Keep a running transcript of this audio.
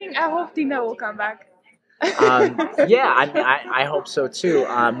I hope Tina will come back. I hope so too.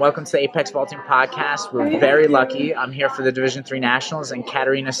 Welcome to the Apex Vaulting Podcast. We're very lucky. I'm here for the Division 3 Nationals, and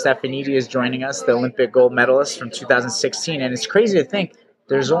Katerina Stefanidi is joining us, the Olympic Gold Medalist from 2016. And it's crazy to think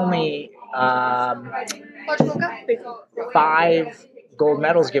there's only 5 gold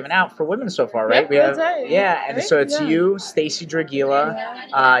medals given out for women so far, right? Yep, that's right. And so it's you, Stacy Dragila,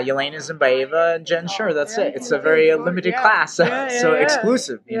 Yelena Zimbaeva, and Jen Schur. That's it. It's a very limited class, so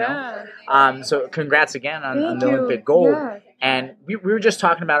exclusive, you know. So congrats again on the Olympic gold. Yeah. And we were just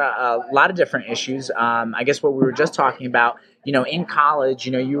talking about a lot of different issues. I guess what we were just talking about, in college,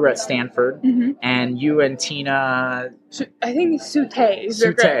 you were at Stanford, and you and Tina... I think it's Sute.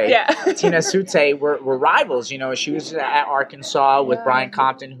 Yeah. Tina Sute were rivals. She was at Arkansas with Brian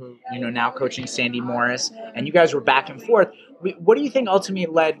Compton, who, now coaching Sandy Morris, and you guys were back and forth. What do you think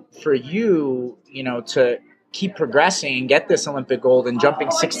ultimately led for you, to keep progressing and get this Olympic gold and jumping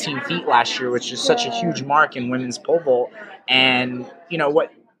 16 feet last year, which is such a huge mark in women's pole vault? And,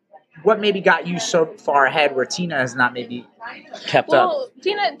 what maybe got you so far ahead where Tina has not maybe kept up? Well,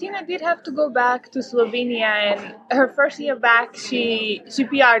 Tina did have to go back to Slovenia, and her first year back, she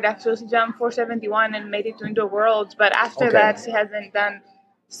PR'd actually. She jumped 471 and made it into Worlds, but after that, she hasn't done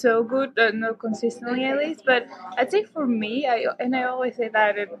so good, not consistently at least. But I'd say for me, I always say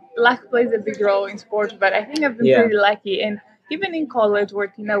that luck plays a big role in sports, but I think I've been pretty lucky. And even in college, where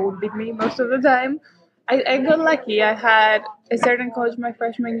Tina would beat me most of the time, I got lucky. I had a certain coach my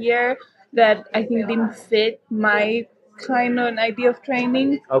freshman year that I think didn't fit my kind of idea of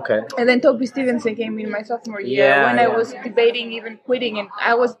training. Okay. And then Toby Stevenson came in my sophomore year when I was debating even quitting, and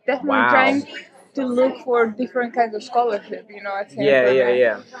I was definitely trying to look for different kinds of scholarship, at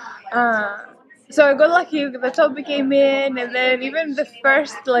Stanford. So I got lucky that Toby came in, and then even the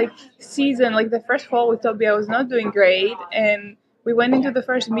first season, the first fall with Toby, I was not doing great, and we went into the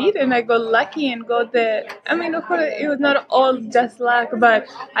first meet, and I got lucky and got of course, it was not all just luck, but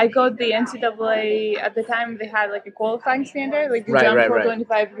I got the NCAA, at the time they had a qualifying standard, you jump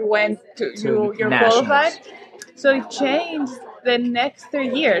 425, you went you're qualified. So it changed the next 3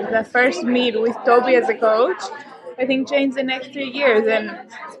 years. The first meet with Toby as a coach, I think, changed the next 3 years, and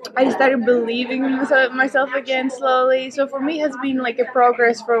I started believing in myself again slowly. So for me, it has been a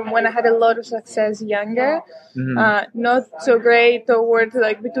progress from when I had a lot of success younger, not so great towards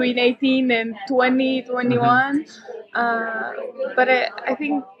between 18 and 20, 21. But I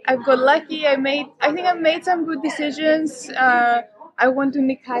think I've got lucky. I think I've made some good decisions. I went to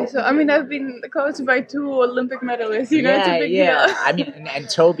Nick High, so I've been coached by 2 Olympic medalists. It's a big deal. And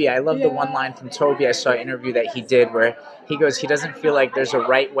Toby, I love the one line from Toby. I saw an interview that he did where he goes, he doesn't feel like there's a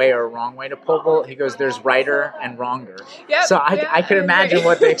right way or a wrong way to pole vault. He goes, there's righter and wronger. Yep, so I could imagine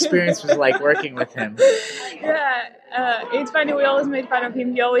what the experience was like working with him. It's funny. We always made fun of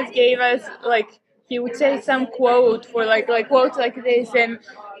him. He always gave us he would say some quote for quotes like this, and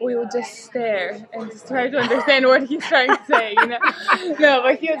we would just stare and just try to understand what he's trying to say, No,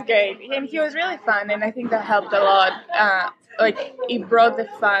 but he was great, and he was really fun, and I think that helped a lot. It brought the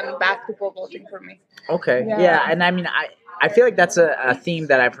fun back to pole vaulting for me. Okay, and I feel like that's a theme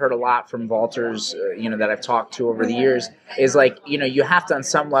that I've heard a lot from vaulters, that I've talked to over the years, is you have to on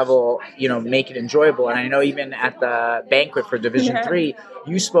some level, make it enjoyable. And I know even at the banquet for Division 3,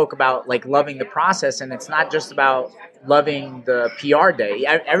 you spoke about loving the process, and it's not just about loving the PR day.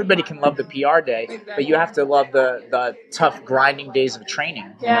 Everybody can love the PR day, but you have to love the tough grinding days of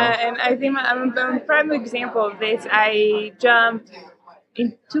training. And I think I'm a prime example of this. I jumped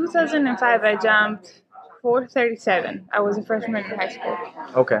in 2005. I jumped 437. I was a freshman in high school.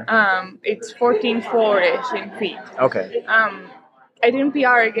 Okay. It's 14.4-ish in feet. Okay. I didn't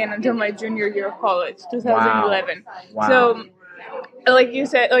PR again until my junior year of college, 2011. Wow. So, like you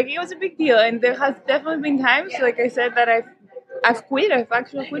said, it was a big deal, and there has definitely been times, like I said, that I've quit. I've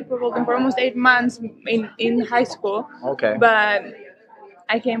actually quit pole vaulting for almost 8 months in high school. Okay. But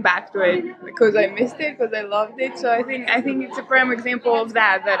I came back to it because I missed it, because I loved it. So I think it's a prime example of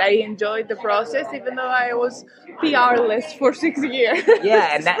that I enjoyed the process, even though I was PR-less for 6 years.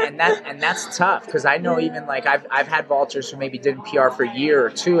 and that's tough, because I know even I've had vaulters who maybe didn't PR for a year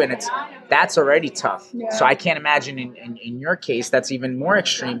or 2, and that's already tough. So I can't imagine in your case that's even more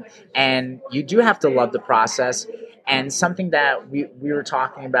extreme. And you do have to love the process. And something that we were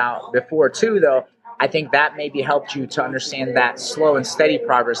talking about before too, though, I think that maybe helped you to understand that slow and steady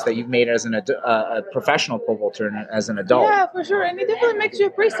progress that you've made as a professional pole vaulter and as an adult. Yeah, for sure. And it definitely makes you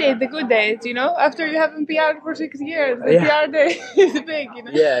appreciate the good days, after you haven't PR'd for 6 years. The PR day is big,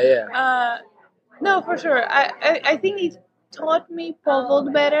 Yeah. No, for sure. I think taught me pole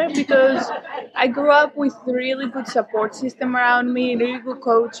vault better because I grew up with really good support system around me, really good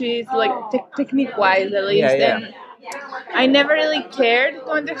coaches, like technique wise at least. And I never really cared to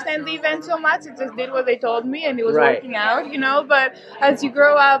understand the event so much. I just did what they told me and it was working out, But as you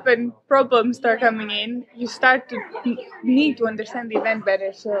grow up and problems start coming in, you start to need to understand the event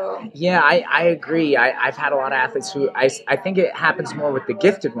better. So yeah, I agree. I've had a lot of athletes who I think it happens more with the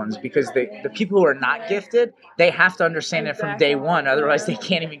gifted ones because the people who are not gifted, they have to understand it from day one. Otherwise, they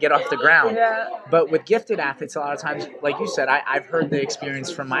can't even get off the ground. Yeah. But with gifted athletes, a lot of times, like you said, I've heard the experience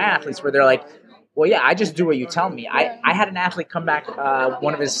from my athletes where they're like, well, yeah, I just do what you tell me. I had an athlete come back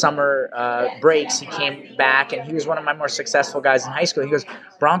one of his summer breaks. He came back, and he was one of my more successful guys in high school. He goes,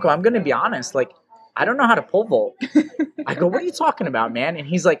 Branko, I'm going to be honest. Like, I don't know how to pole vault. I go, what are you talking about, man? And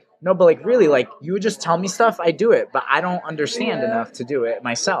he's like, no, but like really, like you would just tell me stuff, I do it, but I don't understand enough to do it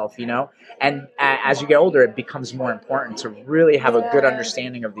myself, And as you get older, it becomes more important to really have a good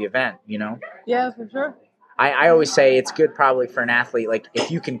understanding of the event, Yeah, for sure. I always say it's good probably for an athlete. Like if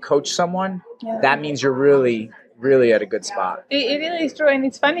you can coach someone, that means you're really, really at a good spot. It really is true. And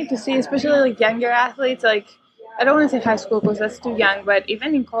it's funny to see, especially like younger athletes, like I don't want to say high school because that's too young, but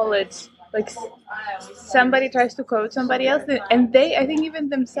even in college, like somebody tries to coach somebody else and they, I think even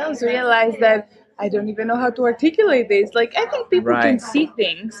themselves realize that I don't even know how to articulate this. Like I think people can see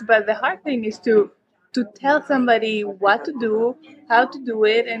things, but the hard thing is to tell somebody what to do, how to do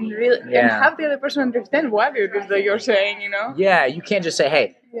it, and really and have the other person understand what it is that you're saying, Yeah, you can't just say,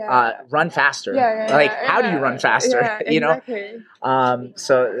 hey, run faster. How do you run faster? Exactly.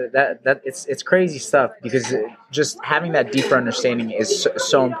 So that it's crazy stuff because just having that deeper understanding is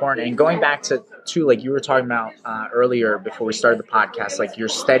so important. And going back to like you were talking about earlier before we started the podcast, like your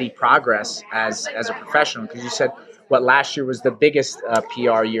steady progress as a professional, because you said last year was the biggest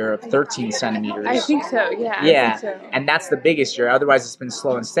PR year of 13 centimeters. I think so, yeah. Yeah, I think so. And that's the biggest year. Otherwise, it's been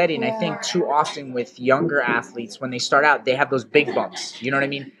slow and steady. And I think too often with younger athletes, when they start out, they have those big bumps. You know what I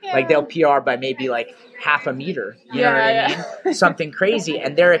mean? Yeah. Like they'll PR by maybe like half a meter. You know what I mean? Something crazy.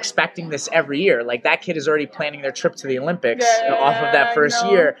 And they're expecting this every year. Like that kid is already planning their trip to the Olympics off of that first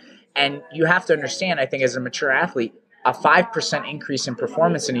year. And you have to understand, I think, as a mature athlete, a 5% increase in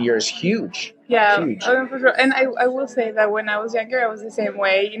performance in a year is huge. Yeah, huge. For sure. And I will say that when I was younger, I was the same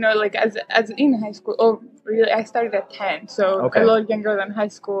way. Like as in high school, really, I started at 10, so a lot younger than high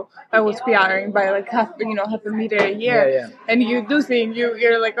school. I was PRing by like half a meter a year. Yeah. And you do think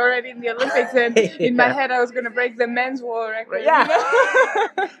you're like already in the Olympics, and in my head, I was gonna break the men's wall record. Yeah.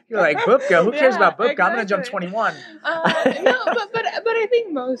 You're like Bubka. Who cares about Bubka? Exactly. I'm gonna jump 21. No, but I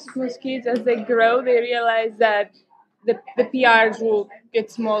think most kids, as they grow, they realize that the PRs will get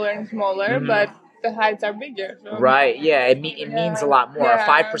smaller and smaller, but the heights are bigger. So. Right, yeah, it means a lot more. A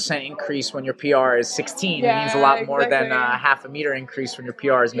 5% increase when your PR is 16 means a lot more than a half a meter increase when your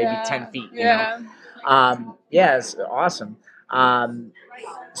PR is maybe 10 feet, you know? It's awesome.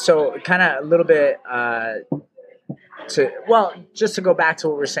 So kind of a little bit just to go back to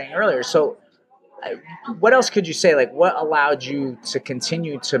what we were saying earlier. So what else could you say? Like, what allowed you to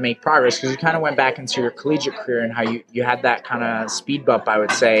continue to make progress? Because you kind of went back into your collegiate career and how you had that kind of speed bump, I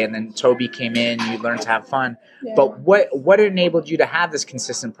would say, and then Toby came in, you learned to have fun. Yeah. But what enabled you to have this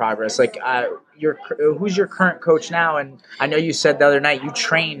consistent progress? Like, who's your current coach now? And I know you said the other night you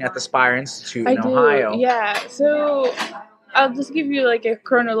train at the Spire Institute in Ohio. Yeah, so I'll just give you like a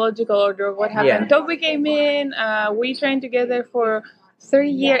chronological order of what happened. Yeah. Toby came in, we trained together for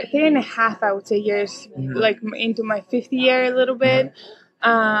 3 and a half, I would say, years, like into my fifth year a little bit.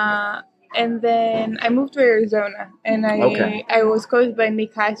 And then I moved to Arizona, and I was coached by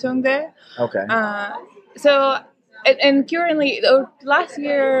Nick Heisong there. Okay. And currently, last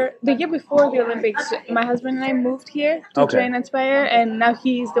year, the year before the Olympics, my husband and I moved here to train at Spire, and now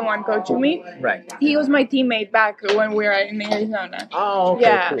he's the one coaching me. Right. He was my teammate back when we were in Arizona. Oh,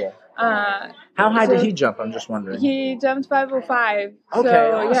 okay, cool. How high did he jump? I'm just wondering. He jumped 505. Okay,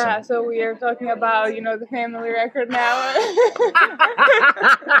 so, awesome. Yeah, so we are talking about, the family record now.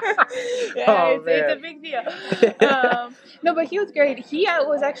 It's a big deal. No, but he was great. He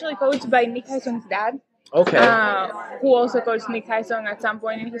was actually coached by Nick Heisong's dad. Okay. Who also coached Nick Heisong at some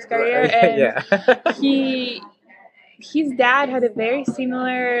point in his career. And his dad had a very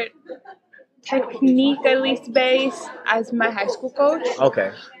similar technique, at least base, as my high school coach.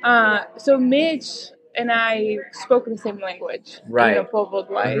 Okay. So Mitch and I spoke the same language, right? Pole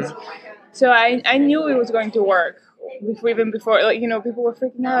vault wise. So I knew it was going to work. Even before, people were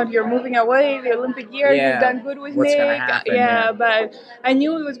freaking out. You're moving away. The Olympic year, you've done good with What's Nick. Gonna happen? But I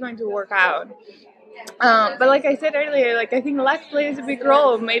knew it was going to work out. But like I said earlier, like I think luck plays a big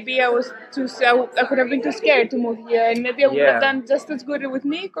role. Maybe I could have been too scared to move here, and maybe I would have done just as good with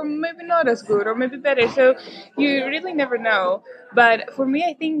Nick, or maybe not as good, or maybe better. So you really never know. But for me,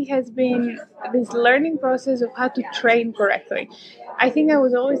 I think it has been this learning process of how to train correctly. I think I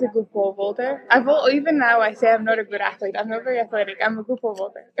was always a good pole vaulter. Even now I say I'm not a good athlete. I'm not very athletic. I'm a good pole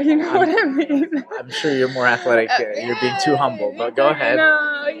vaulter. You know what I mean? I'm sure you're more athletic. You're being too humble, but go ahead.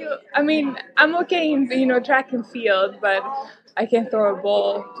 No, I mean, I'm okay in track and field, but I can't throw a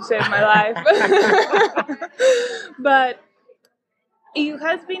ball to save my life. But it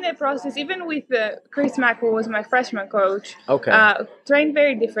has been a process, even with Chris Mack, who was my freshman coach. Okay. Trained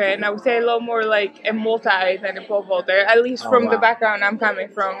very different. I would say a lot more like a multi than a pole vaulter, at least from the background I'm coming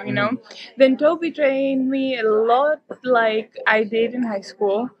from, you know. Then Toby trained me a lot like I did in high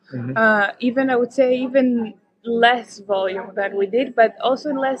school. Even, I would say, even less volume than we did, but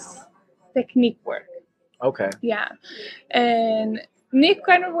also less technique work. Okay. Yeah. And Nick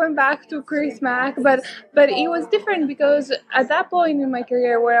kind of went back to Chris Mack, but it was different because at that point in my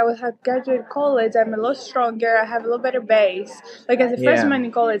career where I was at graduate college, I'm a lot stronger. I have a lot better base. Like as a freshman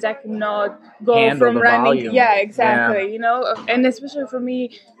in college, I could not go handle from the running. volume. Yeah, exactly. You know, and especially for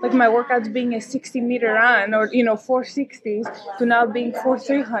me, like my workouts being a 60-meter run or 460s to now being 4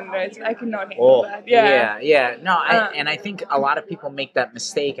 300s, I cannot handle that. Yeah. No, and I think a lot of people make that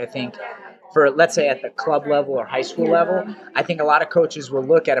mistake. I think. For, let's say, at the club level or high school level, I think a lot of coaches will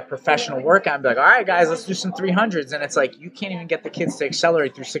look at a professional workout and be like, all right, guys, let's do some 300s. And it's like, you can't even get the kids to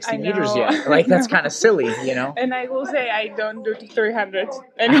accelerate through 60 meters yet. Like, that's kind of silly, you know? And I will say I don't do 300s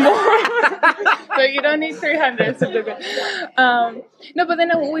anymore. So you don't need 300s to do it. No, but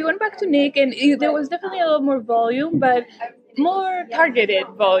then we went back to Nick, and there was definitely a lot more volume, but more targeted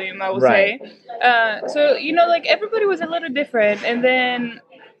volume, I would say. So, like everybody was a little different. And then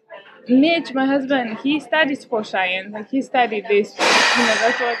Mitch, my husband, he studied sports science. Like he studied this.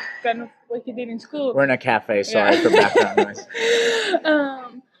 That's what kind of what he did in school. We're in a cafe, sorry for background noise.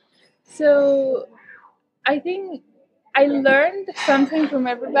 So I think I learned something from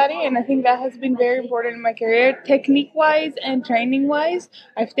everybody, and I think that has been very important in my career, technique-wise and training-wise.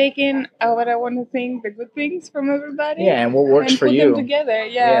 I've taken what I want to think, the good things from everybody. Yeah, and what works for you. And put them together,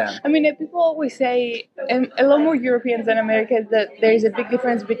 yeah. I mean, people always say, and a lot more Europeans than Americans, that there is a big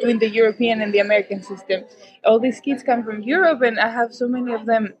difference between the European and the American system. All these kids come from Europe, and I have so many of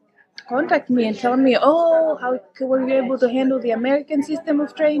them contact me and tell me, how were you able to handle the American system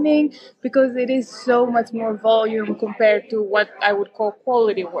of training, because it is so much more volume compared to what I would call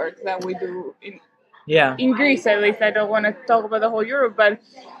quality work that we do in Greece, at least. I don't want to talk about the whole Europe, but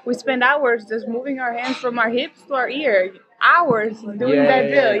we spend hours just moving our hands from our hips to our ear, hours doing that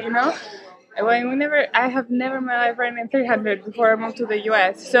drill, I have never in my life ran in 300 before I moved to the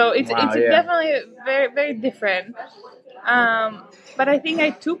US, so it's definitely very, very different. But I think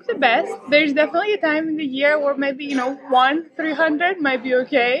I took the best. There's definitely a time in the year where maybe 300 might be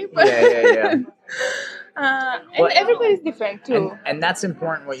okay. But and everybody's different too. And that's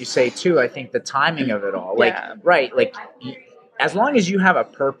important what you say too. I think the timing of it all, as long as you have a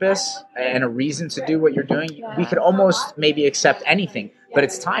purpose and a reason to do what you're doing, we could almost maybe accept anything. But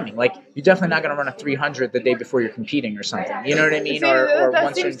it's timing. Like, you're definitely not going to run a 300 the day before you're competing or something. You know what I mean? See, or that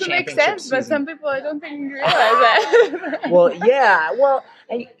once seems you're in to make sense, season. But some people, I don't think realize that.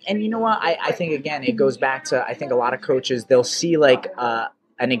 And you know what? I think, again, it goes back to, I think a lot of coaches, they'll see like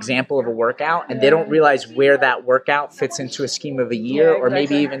an example of a workout, and they don't realize where that workout fits into a scheme of a year, or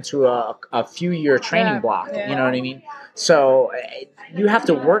maybe even to a few-year training block. You know what I mean? So you have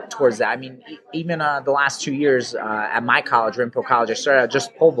to work towards that. I mean, even the last 2 years at my college, Rimpo College, I started out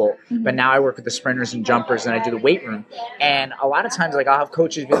just pole vault, but now I work with the sprinters and jumpers, and I do the weight room. And a lot of times, like, I'll have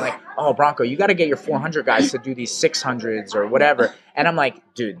coaches be like, "Oh, Branko, you got to get your 400 guys to do these 600s or whatever." And I'm like,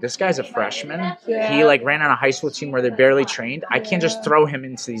 dude, this guy's a freshman. He ran on a high school team where they're barely trained. I can't just throw him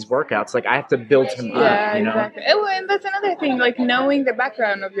into these workouts. Like, I have to build him up, you know? Exactly. And that's another thing, like knowing the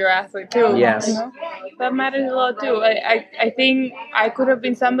background of your athlete too. Yes. That matters a lot too. I think I could have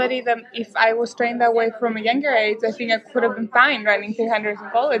been somebody that, if I was trained that way from a younger age, I think I could have been fine running 300s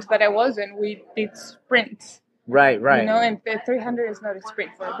in college, but I wasn't. We did sprints. Right. And 300 is not a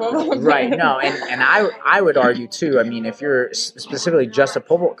sprint for a pole vault. Right, no, and I would argue too, I mean, if you're specifically just a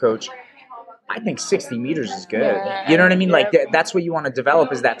pole vault coach, I think 60 meters is good. You know what I mean? Like, that's what you want to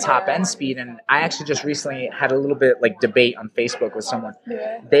develop, is that top end speed. And I actually just recently had a little bit debate on Facebook with someone.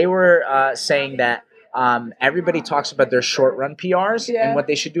 They were saying that everybody talks about their short run PRs, and what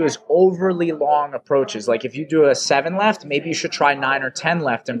they should do is overly long approaches. Like, if you do a 7 left, maybe you should try 9 or 10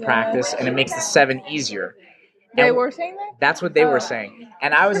 left in practice, and it makes the 7 easier. They were saying that? That's what they were saying.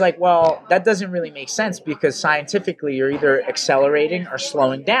 And I was like, well, that doesn't really make sense because scientifically you're either accelerating or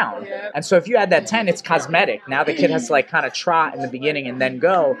slowing down. Yeah. And so if you add that 10, it's cosmetic. Now the kid has to like kind of trot in the beginning and then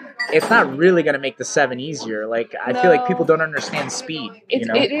go. It's not really going to make the 7 easier. Like I feel like people don't understand speed.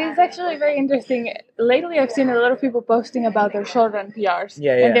 It is actually very interesting. Lately I've seen a lot of people posting about their short run PRs.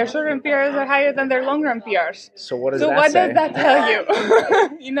 Yeah. And their short run PRs are higher than their long run PRs. So what does that say? Does that tell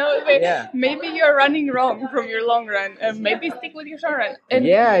you? Maybe you're running wrong from your long run, and maybe stick with your short run. And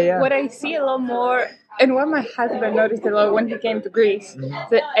what I see a lot more, and what my husband noticed a lot when he came to Greece,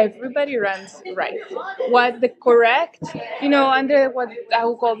 that everybody runs right. What the correct, under what I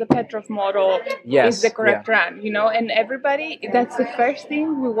would call the Petrov model, is the correct run. And everybody, that's the first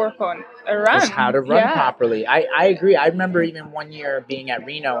thing we work on. A run. Is how to run properly. I agree. I remember even one year being at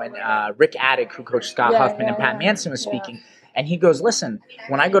Reno and Rick Attic, who coached Scott Huffman and Pat Manson, was speaking. And he goes, listen,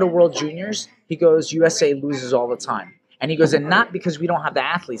 when I go to World Juniors, he goes, USA loses all the time. And he goes, and not because we don't have the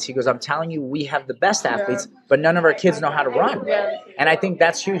athletes. He goes, I'm telling you, we have the best athletes, but none of our kids know how to run. And I think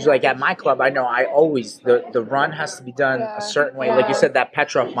that's huge. Like at my club, I know the run has to be done a certain way. Like you said, that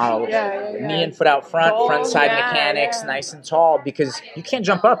Petrov model, knee and foot out front side mechanics, nice and tall, because you can't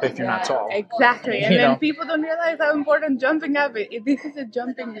jump up if you're not tall. Exactly. And then people don't realize how important jumping up is. This is a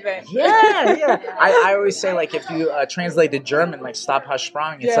jumping event. I always say, like, if you translate the German, like, Stab hast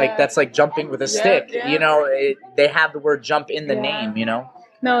Sprung, it's like, that's like jumping with a stick. They have the word jump in the name,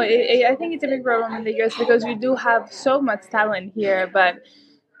 No, I think it's a big problem in the US because we do have so much talent here, but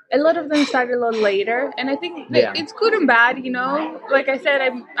a lot of them start a lot later, and I think it's good and bad, Like I said,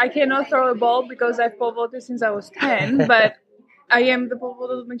 I cannot throw a ball because I've pole vaulted since I was 10, but I am the pole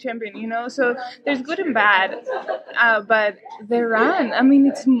vault Olympic champion, so there's good and bad, but the run, I mean,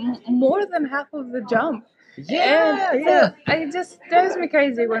 it's more than half of the jump. So it just drives me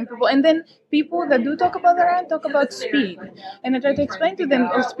crazy when people that do talk about the run talk about speed, and I try to explain to them,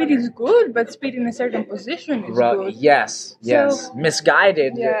 speed is good, but speed in a certain position is good. Yes,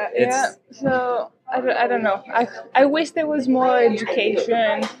 misguided. So I don't know. I wish there was more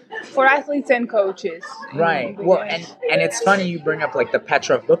education for athletes and coaches. Right. Well, and it's funny you bring up like the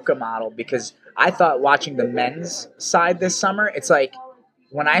Petrov Bubka model, because I thought watching the men's side this summer, it's like,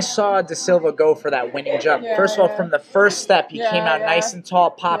 when I saw De Silva go for that winning jump, first of all, from the first step, he came out nice and tall,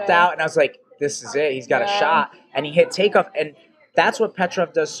 popped out, and I was like, this is it. He's got a shot. And he hit takeoff. And that's what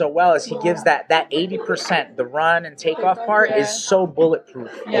Petrov does so well, is he gives that 80%, the run and takeoff part is so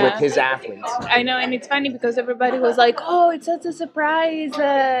bulletproof with his athletes. I know, and it's funny because everybody was like, oh, it's such a surprise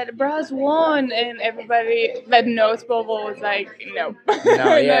that Braz won, and everybody that knows pole vault was like, no.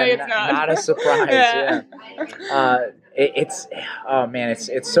 It's not a surprise.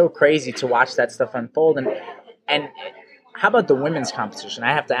 It's so crazy to watch that stuff unfold. And how about the women's competition?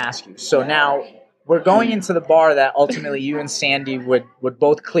 I have to ask you. So now we're going into the bar that ultimately you and Sandy would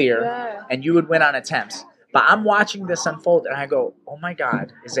both clear, and you would win on attempts. But I'm watching this unfold, and I go, oh, my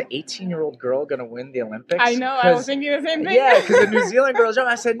God, is an 18-year-old girl going to win the Olympics? I know. I was thinking the same thing. Yeah, because the New Zealand girls jump.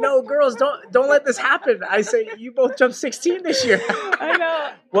 I said, no, girls, don't let this happen. I say, you both jumped 16 this year. I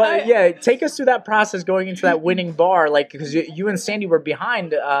know. Well, take us through that process going into that winning bar, like, because you and Sandy were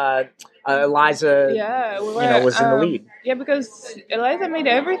behind Eliza, was in the lead. Yeah, because Eliza made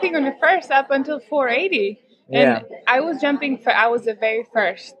everything on the first up until 480. And I was jumping, I was the very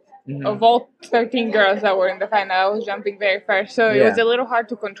first. Of all 13 girls that were in the final, I was jumping very first. So it was a little hard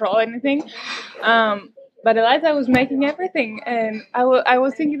to control anything. But Eliza was making everything. And I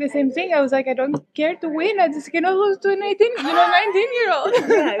was thinking the same thing. I was like, I don't care to win. I just cannot lose to a 19-year-old.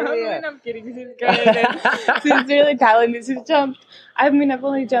 I'm kidding. She's great. She's really talented. She's jumped. I've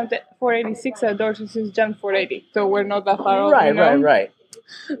only jumped at 486 outdoors. So she's jumped 480. So we're not that far off. Right.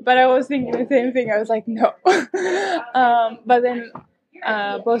 But I was thinking the same thing. I was like, no. But then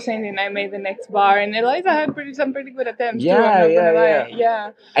both Sandy and I made the next bar, and Eliza had some pretty good attempts too.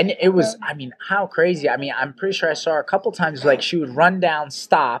 Yeah. And it was, how crazy. I'm pretty sure I saw her a couple times, like she would run down,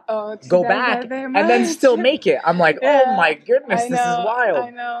 stop, go back, and then still make it. I'm like, oh my goodness, this is wild. I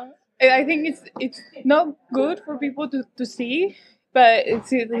know. I think it's not good for people to see. But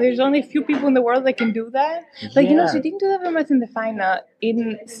there's only a few people in the world that can do that. Like, she didn't do that very much in the final.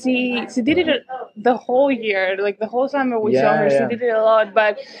 She did it the whole year. Like, the whole summer we saw her. She did it a lot.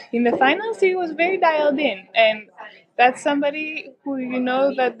 But in the final, she was very dialed in. And that's somebody who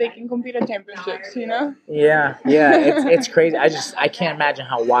that they can compete at championships, Yeah, it's crazy. I can't imagine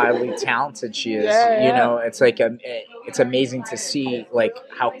how wildly talented she is. It's like it's amazing to see, like,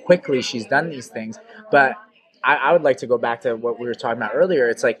 how quickly she's done these things. But I would like to go back to what we were talking about earlier.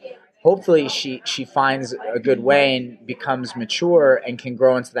 It's like hopefully she finds a good way and becomes mature and can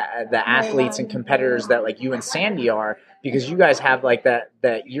grow into the athletes and competitors that like you and Sandy are, because you guys have like that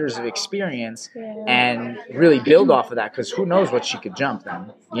years of experience and really build off of that, because who knows what she could jump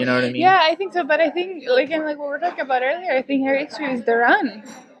then, you know what I mean? Yeah, I think so, but I think like what we were talking about earlier, I think her issue is the run.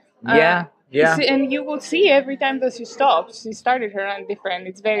 Yeah. And you will see every time that she stops, she started her run different.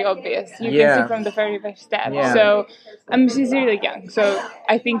 It's very obvious. You can see from the very first step. So, I mean, she's really young. So,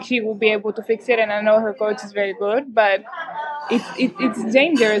 I think she will be able to fix it. And I know her coach is very good. But it's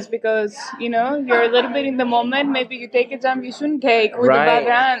dangerous because, you're a little bit in the moment. Maybe you take a jump you shouldn't take with a bad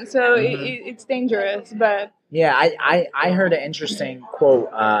run. So, it's dangerous. But... Yeah, I heard an interesting quote.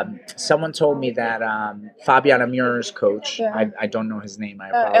 Someone told me that Fabiana Muir's coach, I don't know his name, I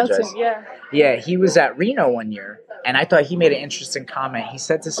apologize. Elton, Yeah, he was at Reno one year, and I thought he made an interesting comment. He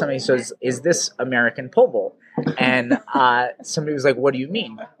said to somebody, he says, "Is this American pole vault?" And somebody was like, "What do you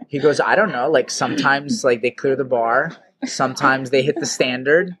mean?" He goes, "I don't know. Like sometimes like they clear the bar, sometimes they hit the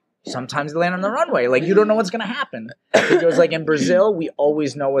standard. Sometimes they land on the runway. Like, you don't know what's going to happen." He goes, like, in Brazil, we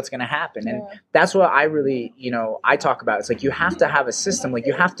always know what's going to happen. And that's what I really, I talk about. It's like you have to have a system. Like,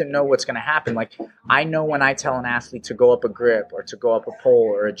 you have to know what's going to happen. Like, I know when I tell an athlete to go up a grip or to go up a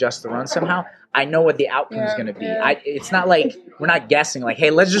pole or adjust the run somehow, I know what the outcome is going to be. It's not like we're not guessing, like,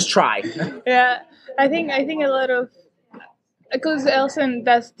 hey, let's just try. Yeah. I think a lot of... Because Elson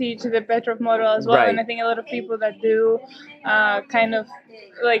does teach the Petrov model as well, and I think a lot of people that do kind of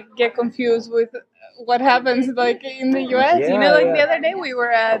like get confused with what happens like in the US. The other day we were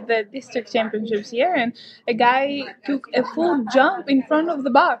at the district championships here, and a guy took a full jump in front of the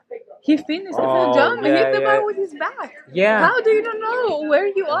bar. He finished the full jump and hit the bar with his back. Yeah. How do you not know where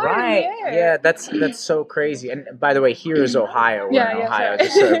you are in the air? Yeah, that's so crazy. And by the way, here is Ohio. We're in Ohio,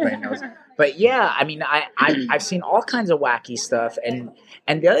 just so everybody knows. But yeah, I mean, I've seen all kinds of wacky stuff, and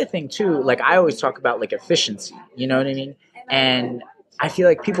the other thing too, like I always talk about like efficiency, you know what I mean? And I feel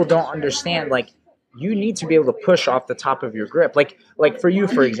like people don't understand, like, you need to be able to push off the top of your grip. Like for you,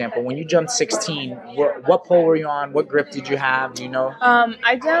 for example, when you jumped 16, what pole were you on? What grip did you have? Do you know?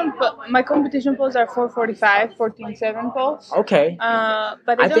 I jump. My competition poles are 445, 14.7 poles. Okay.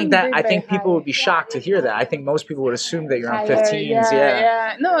 But I think people would be shocked to hear that. I think most people would assume that you're on 15s.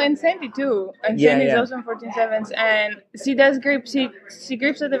 Yeah. No, and Sandy too. And Sandy is also on 14.7s, and she does grip. She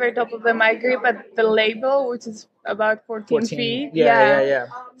grips at the very top of them. I grip at the label, which is about 14 feet. Yeah.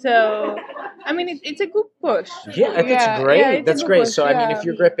 So, I mean, it's a good push. Yeah, that's great. Yeah, that's great. Push, so, I mean, if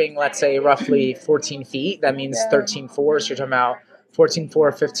you're gripping, let's say, roughly 14 feet, that means 13.4. So you're talking about 14.4,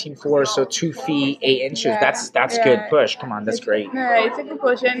 15.4, so 2 feet, 8 inches. That's good push. Come on, that's great. Yeah, it's a good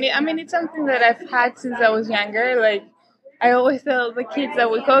push. And, I mean, it's something that I've had since I was younger. Like, I always tell the kids that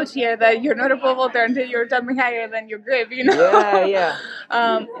we coach here that you're not a pole vaulter until you're jumping higher than your grip, Yeah.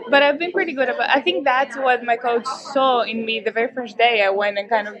 But I've been pretty good about it. I think that's what my coach saw in me the very first day. I went and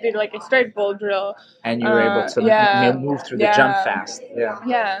kind of did like a straight pole drill. And you were able to move through the jump fast.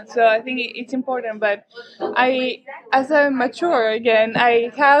 Yeah, so I think it's important. But as I mature again, I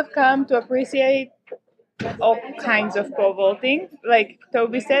have come to appreciate all kinds of pole vaulting. Like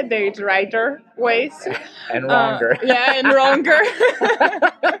Toby said, there is righter ways. And wronger. And wronger.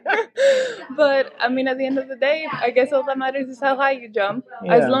 But, I mean, at the end of the day, I guess all that matters is how high you jump.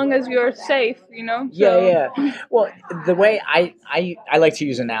 As long as you're safe, Yeah. Well, the way I like to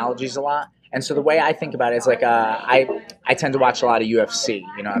use analogies a lot. And so the way I think about it is like I tend to watch a lot of UFC.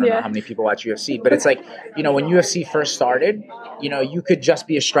 I don't know how many people watch UFC, but it's like, when UFC first started, you could just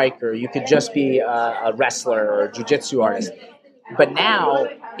be a striker, you could just be a wrestler or a jiu-jitsu artist. But now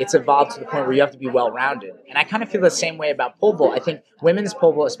it's evolved to the point where you have to be well-rounded. And I kind of feel the same way about pole vault. I think women's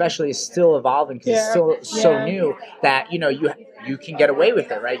pole vault especially is still evolving because it's still so new that, you can get away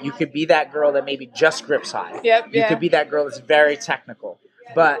with it, right? You could be that girl that maybe just grips high. You could be that girl that's very technical.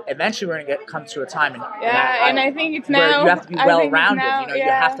 But eventually we're going to come to a time and I think it's now you have to be well-rounded. You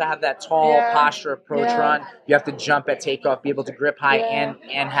have to have that tall posture approach run. You have to jump at takeoff, be able to grip high and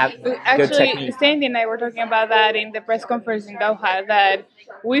have good technique. Actually, Sandy and I were talking about that in the press conference in Doha, that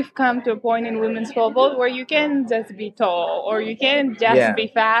we've come to a point in women's pole vault where you can just be tall or you can just be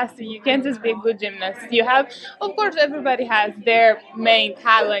fast. You can just be a good gymnast. You have, of course, everybody has their main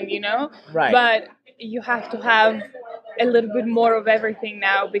talent, Right. But you have to have a little bit more of everything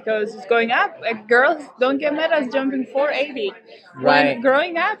now because it's going up. Girls don't get medals jumping 480. Right. When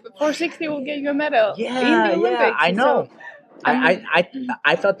growing up, 460 will get you a medal in the Olympics. Yeah, I know. So,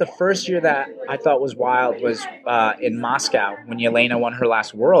 I thought the first year that I thought was wild was in Moscow when Yelena won her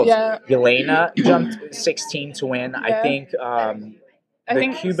last Worlds. Yeah. Yelena jumped 16 to win. I think I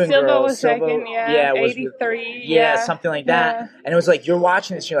think Cuban Silva girl, was second, was 83, something like that. Yeah. And it was like, you're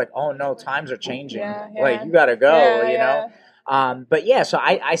watching this, you're like, oh no, times are changing. Yeah. Like, you gotta go, you know? But yeah, so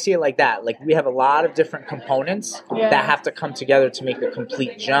I see it like that. Like, we have a lot of different components that have to come together to make a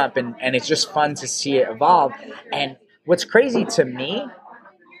complete jump, and it's just fun to see it evolve. And what's crazy to me,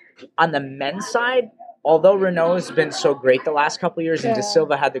 on the men's side, although Renault's been so great the last couple of years and De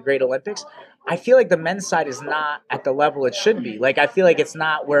Silva had the great Olympics, I feel like the men's side is not at the level it should be. Like, I feel like it's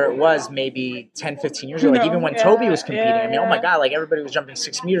not where it was maybe 10, 15 years ago. Like, even when Toby was competing, I mean, oh my God, like, everybody was jumping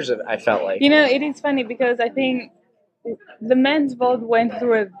 6 meters, I felt like. You know, it is funny because I think the men's vault went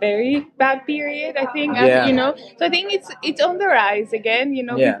through a very bad period, I think, you know. So I think it's on the rise again, you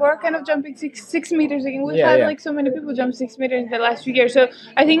know. People are kind of jumping six meters again. We've had like so many people jump 6 meters in the last few years. So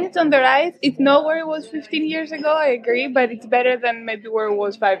I think it's on the rise. It's not where it was 15 years ago, I agree, but it's better than maybe where it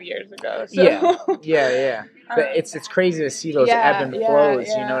was 5 years ago. So. But it's crazy to see those ebb and flows,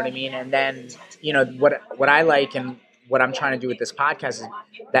 you know what I mean? And then, you know, what I like and what I'm trying to do with this podcast is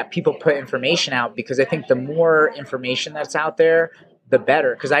that people put information out, because I think the more information that's out there, the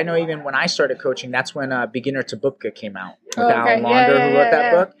better. Because I know even when I started coaching, that's when Beginner to Bupka came out with Alan Launder, who wrote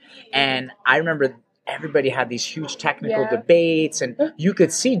that book. And I remember everybody had these huge technical debates, and you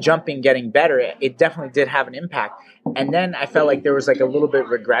could see jumping getting better. It definitely did have an impact. And then I felt like there was like a little bit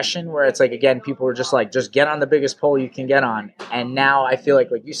regression where it's like, again, people were just like, just get on the biggest pole you can get on. And now I feel like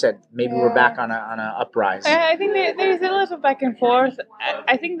you said, maybe we're back on a uprise. I think there's a lot of back and forth.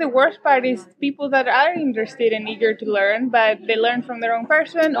 I think the worst part is people that are interested and eager to learn, but they learn from the wrong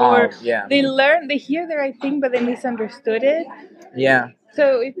person, or they hear the right thing, but they misunderstood it. Yeah.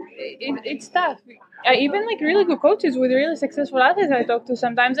 So it's tough. Even like really good coaches with really successful athletes I talk to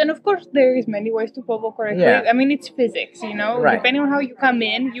sometimes, and of course there is many ways to pole vault correctly. I mean, it's physics, you know. Depending on how you come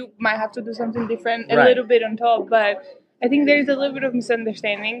in, you might have to do something different, a little bit on top. But I think there is a little bit of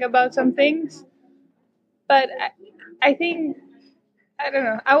misunderstanding about some things. But I think, I don't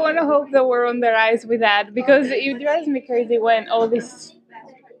know, I want to hope that we're on the rise with that, because it drives me crazy when all these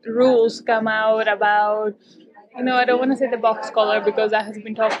rules come out about, you know, I don't want to say the box color because that has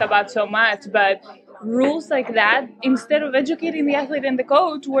been talked about so much, but rules like that, instead of educating the athlete and the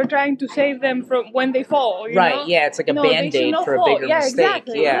coach, we're trying to save them from when they fall. You know? It's like a Band-Aid for a bigger mistake.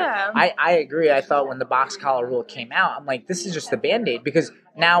 Exactly. I agree. I thought when the box collar rule came out, I'm like, this is just a Band-Aid, because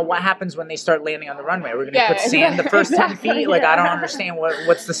now what happens when they start landing on the runway? We're going to put sand the first 10 feet? Like, I don't understand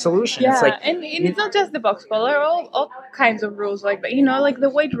what's the solution. It's like, and it's not just the box collar, all kinds of rules like that. You know, like the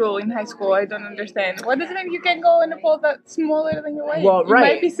weight rule in high school, I don't understand. What does it mean you can go in a pole that's smaller than your weight? Well, it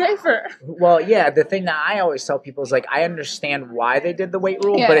might be safer. Well, the thing that I always tell people is, like, I understand why they did the weight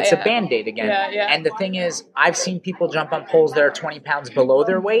rule, but it's a Band-Aid again. And the thing is, I've seen people jump on poles that are 20 pounds below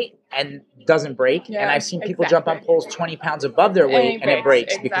their weight and doesn't break. And I've seen people jump on poles 20 pounds above their weight and it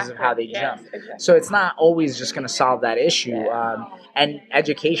breaks because of how they jump. So it's not always just going to solve that issue. And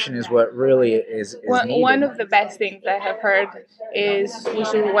education is what really is needed. One of the best things I have heard is we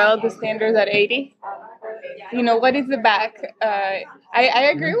should weld the standards at 80. You know, what is the back?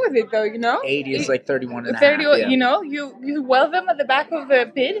 I agree with it, though, you know. 80 is like 31 and 30, a half. You know, you weld them at the back of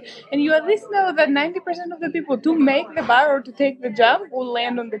the pit, and you at least know that 90% of the people to make the bar or to take the jump will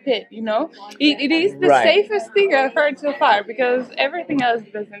land on the pit, you know. It is the safest thing I've heard so far, because everything else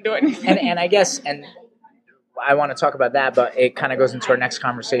doesn't do anything. And I guess, and I want to talk about that, but it kind of goes into our next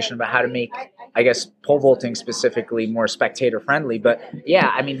conversation about how to make, I guess, pole vaulting specifically more spectator friendly. But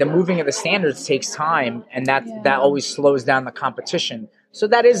I mean, the moving of the standards takes time, and that always slows down the competition. So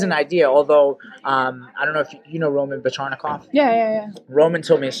that is an idea. Although I don't know if you know Roman Bacharnikov. Yeah. Roman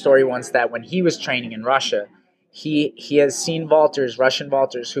told me a story once that when he was training in Russia, he has seen vaulters, Russian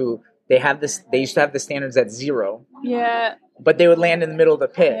vaulters, who they used to have the standards at 0. Yeah. But they would land in the middle of the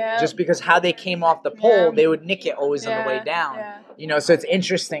pit just because how they came off the pole, they would nick it always on the way down. You know, so it's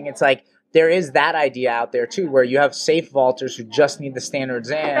interesting. It's like there is that idea out there too, where you have safe vaulters who just need the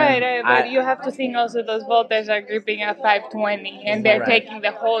standards in. Right. But you have to think also those vaulters are gripping at 520, and they're taking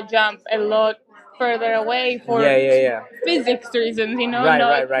the whole jump a lot further away for physics reasons, you know,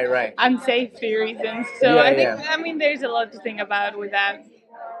 not unsafety reasons. So I mean, there's a lot to think about with that.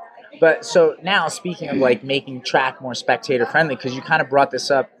 But so now, speaking of like making track more spectator friendly, because you kind of brought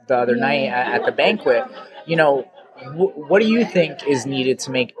this up the other night at the banquet, you know, what do you think is needed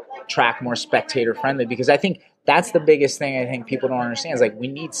to make track more spectator friendly? Because I think that's the biggest thing I think people don't understand is like we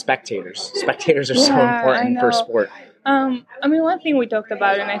need spectators. Spectators are so important for sport. I mean, one thing we talked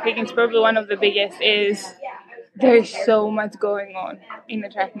about, and I think it's probably one of the biggest, is there's so much going on in the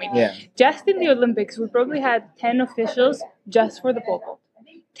track meet. Just in the Olympics, we probably had 10 officials just for the pole vault.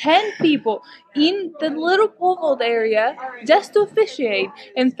 10 people in the little pole vault area just to officiate,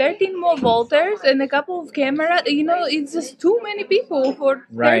 and 13 more vaulters and a couple of cameras. It's just too many people for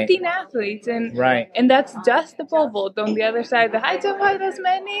 13 athletes, and that's just the pole vault. On the other side, the high jump has as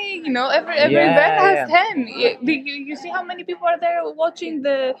many. Every event has 10. You see how many people are there watching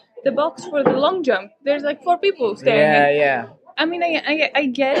the box for the long jump? There's like 4 people standing. I mean, I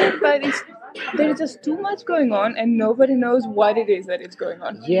get it, but there's just too much going on, and nobody knows what it is that is going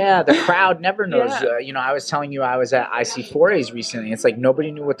on. Yeah, the crowd never knows. I was telling you I was at IC4A's recently. It's like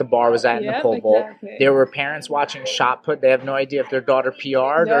nobody knew what the bar was at in the pole vault. There were parents watching shot put. They have no idea if their daughter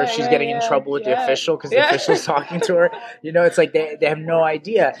PR'd or if she's getting in trouble with the official because the official's talking to her. It's like they have no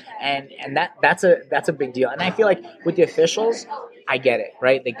idea, and that's a big deal. And I feel like with the officials, I get it,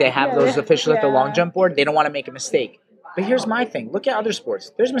 right? Like they have those officials at the long jump board. They don't want to make a mistake. But here's my thing. Look at other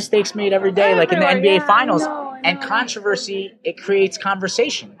sports. There's mistakes made every day, like in the NBA Finals. I know. And controversy, it creates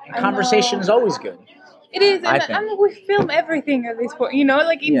conversation. And conversation is always good. It is. And we film everything at this point.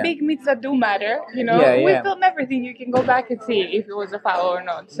 Like in big meets that do matter. We film everything. You can go back and see if it was a foul or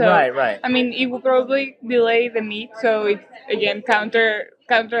not. So, right. I mean, it will probably delay the meet. So it's, again, counteract.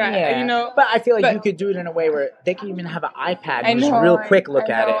 But I feel like you could do it in a way where they can even have an iPad and just real quick look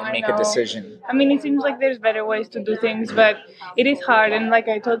at it and make a decision. I mean, it seems like there's better ways to do things, but it is hard. And like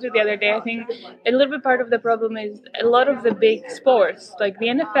I told you the other day, I think a little bit part of the problem is a lot of the big sports, like the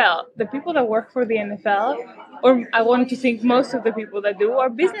NFL, the people that work for the NFL, or I want to think most of the people that do, are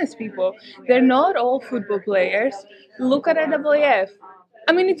business people. They're not all football players. Look at AAF.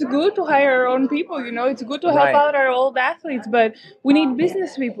 I mean, it's good to hire our own people, it's good to help out our old athletes, but we need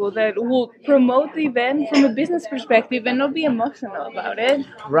business people that will promote the event from a business perspective and not be emotional about it.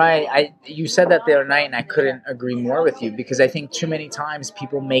 Right. You said that the other night, and I couldn't agree more with you, because I think too many times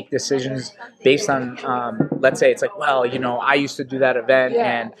people make decisions based on, let's say it's like, well, I used to do that event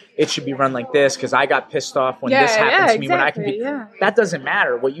and it should be run like this because I got pissed off when this happened to me when I can be. That doesn't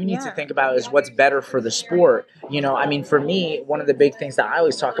matter. What you need to think about is what's better for the sport. I mean, for me, one of the big things that I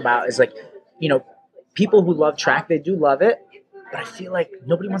always talk about is like, people who love track, they do love it, but I feel like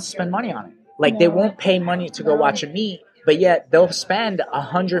nobody wants to spend money on it. Like they won't pay money to go watch a meet, but yet they'll spend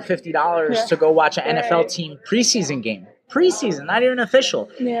 $150 to go watch an NFL team preseason game. Preseason, not even official.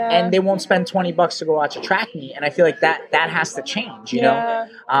 And they won't spend $20 to go watch a track meet. And I feel like that has to change, know?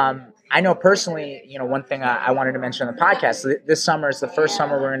 I know personally, one ththing I wanted to mention on the podcast, this summer is the first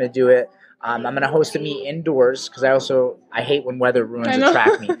summer we're going to do it. I'm going to host a meet indoors because I hate when weather ruins a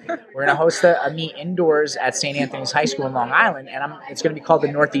track meet. We're going to host a meet indoors at St. Anthony's High School in Long Island, and it's going to be called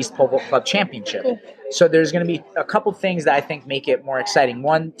the Northeast Pole Vault Club Championship. Cool. So there's going to be a couple things that I think make it more exciting.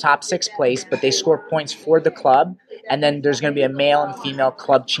 One, top 6 place, but they score points for the club, and then there's going to be a male and female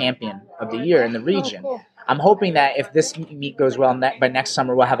club champion of the year in the region. Cool. I'm hoping that if this meet goes well, by next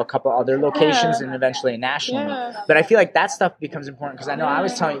summer we'll have a couple other locations and eventually a national meet. But I feel like that stuff becomes important because I know I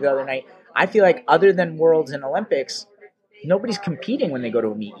was telling you the other night, I feel like other than Worlds and Olympics, nobody's competing when they go to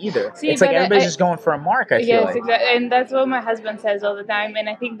a meet either. It's like everybody's just going for a mark, I feel like. Exactly. And that's what my husband says all the time. And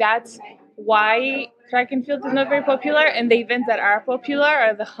I think that's why track and field is not very popular. And the events that are popular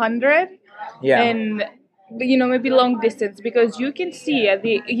are the 100. And, maybe long distance. Because you can see at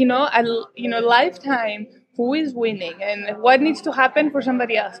the, lifetime who is winning and what needs to happen for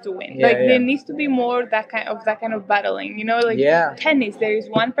somebody else to win. There needs to be more that kind of battling. Tennis, there is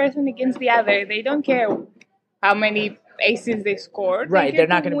one person against the other. They don't care how many aces they scored. Right. They're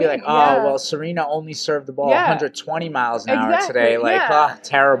not going to be like, well, Serena only served the ball 120 miles an hour today. Like,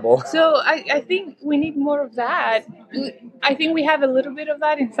 terrible. So I think we need more of that. I think we have a little bit of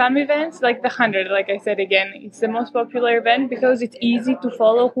that in some events, like the 100. Like I said, again, it's the most popular event because it's easy to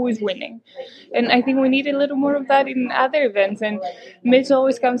follow who is winning. And I think we need a little more of that in other events. And Mitch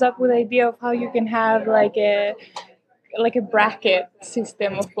always comes up with the idea of how you can have like a bracket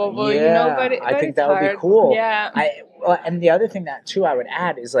system of pole vault, but I think that would be cool. And the other thing that too I would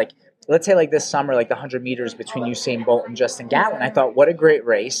add is like, let's say like this summer, like the 100 meters between Usain Bolt and Justin Gatlin, I thought, what a great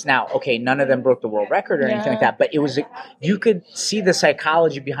race. Now, okay, none of them broke the world record or anything like that, but it was, you could see the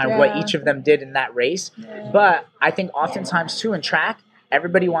psychology behind what each of them did in that race. But I think oftentimes too in track,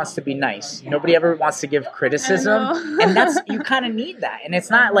 everybody wants to be nice. Nobody ever wants to give criticism. And you kind of need that. And it's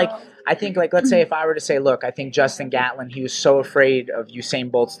not like, I think like, let's say if I were to say, look, I think Justin Gatlin, he was so afraid of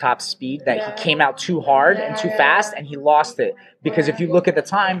Usain Bolt's top speed that he came out too hard and too fast and he lost it. Because if you look at the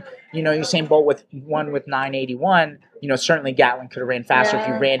time, Usain Bolt won with 9:81, certainly Gatlin could have ran faster if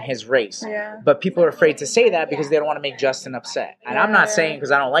he ran his race. But people are afraid to say that because they don't want to make Justin upset. And I'm not saying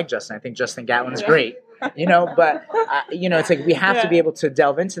because I don't like Justin. I think Justin Gatlin's great. But it's like we have to be able to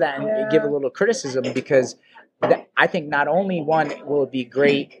delve into that and give a little criticism because I think not only one will it be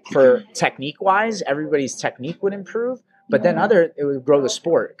great for technique-wise, everybody's technique would improve, but then it would grow the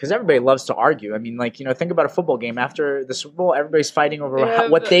sport because everybody loves to argue. I mean, think about a football game. After the Super Bowl, everybody's fighting over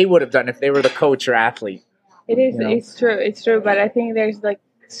what they would have done if they were the coach or athlete. It is. It's true. But I think there's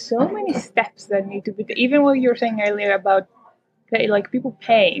so many steps that need to be. Even what you were saying earlier about people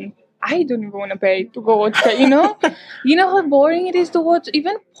paying. I don't even want to pay to go watch that, you know? You know how boring it is to watch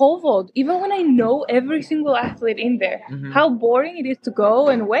even pole vault, even when I know every single athlete in there. Mm-hmm. How boring it is to go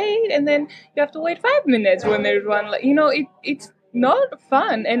and wait, and then you have to wait 5 minutes when there's one. It's not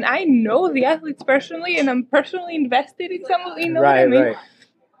fun. And I know the athletes personally, and I'm personally invested in some of, what I mean? Right.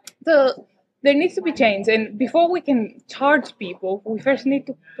 So there needs to be change, and before we can charge people, we first need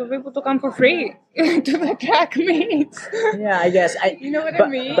for people to come for free to the track meets. Yeah, I guess. You know what I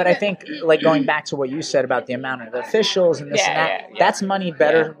mean? But I think, going back to what you said about the amount of officials and this and that, that's money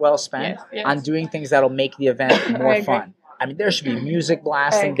better well spent on doing things that'll make the event more fun. I mean, there should be music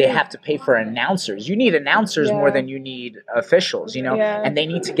blasting. They have to pay for announcers. You need announcers more than you need officials, and they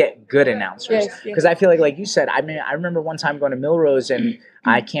need to get good announcers. Because I feel like you said, I remember one time going to Millrose, and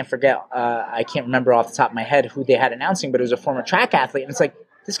I can't remember off the top of my head who they had announcing, but it was a former track athlete. And it's like,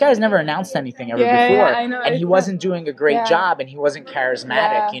 this guy's never announced anything ever before. I know, and he wasn't doing a great job, and he wasn't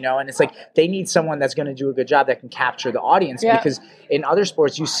charismatic, and it's like they need someone that's going to do a good job that can capture the audience because in other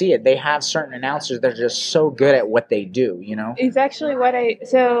sports you see it. They have certain announcers that are just so good at what they do, It's actually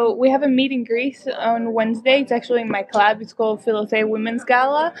so we have a meet in Greece on Wednesday. It's actually in my club. It's called Philothea Women's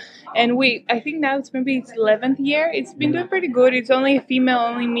Gala, and I think now it's 11th year. It's been doing pretty good. It's only a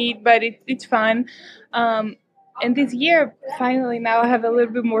female-only meet, but it's fun. And this year, finally, now I have a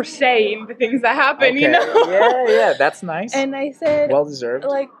little bit more say in the things that happen, Yeah, that's nice. And I said... Well deserved.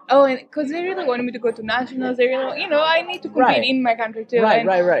 And because they really wanted me to go to nationals. They really, I need to compete in my country too.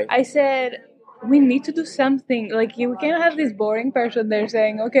 Right. I said, we need to do something. We can't have this boring person there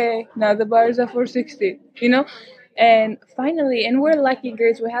saying, okay, now the bars are 460, And finally, and we're lucky in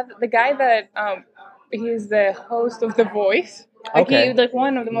Greece, we have the guy that, he's the host of The Voice. He's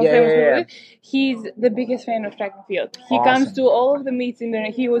one of the most famous people. He's the biggest fan of track and field. He comes to all of the meets in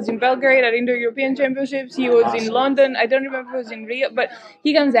there. He was in Belgrade at Indoor European Championships. He was in London. I don't remember if he was in Rio, but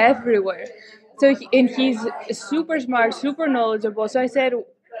he comes everywhere. So he's super smart, super knowledgeable. So I said,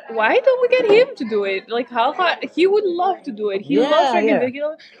 why don't we get him to do it? How hard? He would love to do it. He loves track and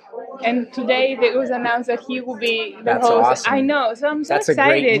field. And today it was announced that he will be the host. Awesome. I know. So I'm so excited.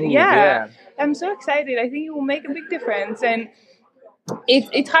 A great move, yeah. I'm so excited. I think it will make a big difference. And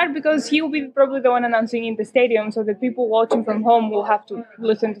it's hard because he will be probably the one announcing in the stadium, so the people watching from home will have to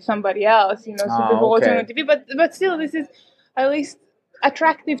listen to somebody else, so people watching on TV. But still, this is at least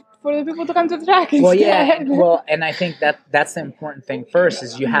attractive for the people to come to the track instead. Well, yeah. Well, and I think that's the important thing first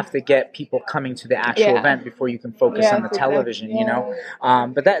is you have to get people coming to the actual event before you can focus on the television,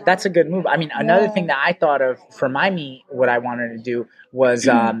 But that's a good move. I mean, another thing that I thought of for my meet, what I wanted to do was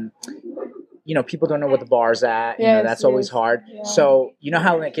people don't know what the bar's at. That's always hard. Yeah. So you know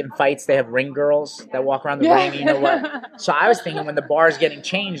how in fights they have ring girls that walk around the ring. You know what? So I was thinking when the bar's getting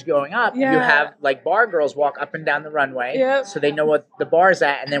changed going up, you have bar girls walk up and down the runway, so they know what the bar's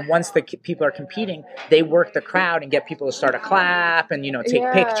at. And then once the people are competing, they work the crowd and get people to start a clap and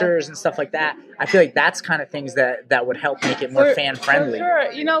take pictures and stuff like that. I feel like that's kind of things that would help make it more fan friendly. For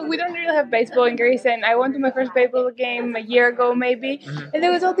sure. We don't really have baseball in Greece, and I went to my first baseball game a year ago maybe, and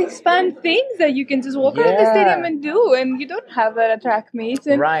there was all these fun things that you can just walk around the stadium and do, and you don't have that at track meets.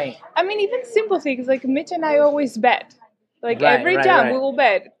 And I mean, even simple things like Mitch and I always bet. Every jump we will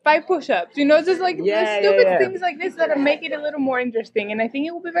bet 5 push-ups. Just the stupid things like this that make it a little more interesting. And I think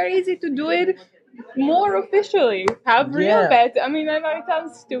it will be very easy to do it more officially. Have real bets. I mean, I know it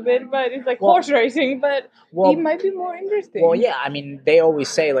sounds stupid, but it's horse racing, but it might be more interesting. Well, yeah. I mean, they always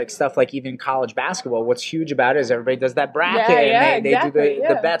say stuff like even college basketball, what's huge about it is everybody does that bracket and they do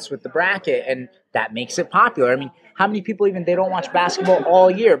the bets with the bracket, and that makes it popular. I mean, how many people they don't watch basketball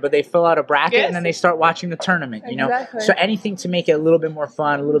all year, but they fill out a bracket and then they start watching the tournament, So anything to make it a little bit more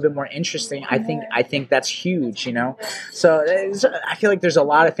fun, a little bit more interesting, I think that's huge, So I feel like there's a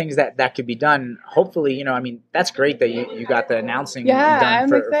lot of things that could be done. Hopefully, I mean, that's great that you got the announcing done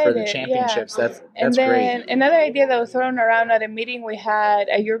for the championships. Yeah. That's great. Another idea that was thrown around at a meeting we had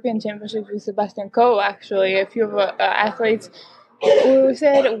at European Championships with Sebastian Coe, actually, a few athletes. We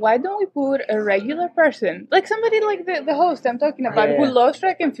said, why don't we put a regular person, somebody like the host I'm talking about, who loves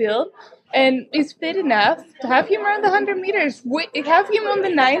track and field and is fit enough to have him run the 100 meters. We have him on the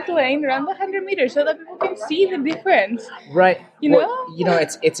 9th lane, run the 100 meters so that people can see the difference. Right.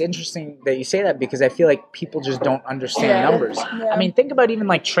 It's interesting that you say that because I feel like people just don't understand numbers. Yeah. I mean, think about even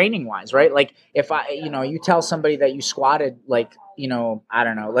like training wise, right? Like if you tell somebody that you squatted like, I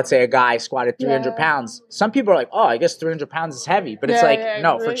don't know, let's say a guy squatted 300 pounds. Some people are like, oh, I guess 300 pounds is heavy. But it's like,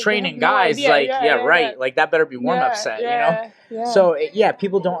 no, for training guys, right. Like that better be warm-up set, Yeah. So,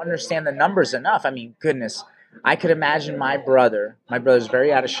 people don't understand the numbers enough. I mean, goodness. I could imagine my brother's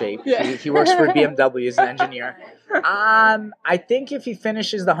very out of shape. Yeah. He works for BMW as an engineer. I think if he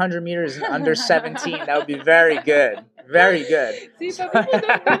finishes the 100 meters in under 17, that would be very good. Very good. See, but people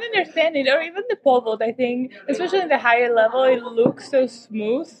don't understand it, or even the pole vault. I think, especially at the higher level, it looks so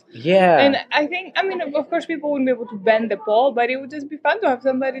smooth. Yeah. And I mean, of course, people wouldn't be able to bend the pole, but it would just be fun to have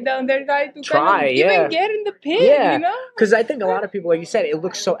somebody down there try to even get in the pit. Yeah. Because I think a lot of people, like you said, it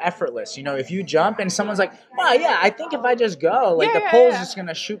looks so effortless. If you jump and someone's like, "Wow, yeah, I think if I just go, like the pole's just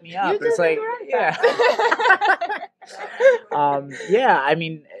gonna shoot me up." It's like, I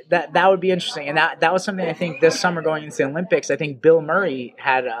mean, that would be interesting, and that was something I think this summer going into the Olympics. I think Bill Murray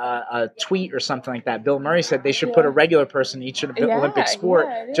had a tweet or something like that. Bill Murray said they should put a regular person in each Olympic sport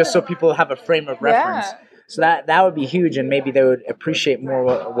just so people have a frame of reference. So that would be huge, and maybe they would appreciate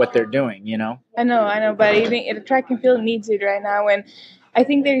more what they're doing. I know, but I think track and field needs it right now, and I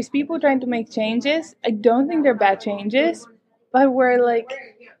think there's people trying to make changes. I don't think they're bad changes, but we're like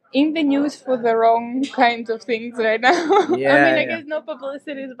in the news for the wrong kinds of things right now. I guess no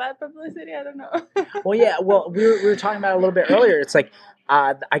publicity is bad publicity. I don't know. Well, we were talking about it a little bit earlier. It's like,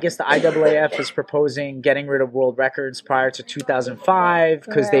 I guess the IAAF is proposing getting rid of world records prior to 2005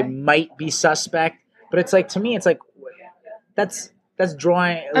 because they might be suspect. But it's like, to me, it's like, that's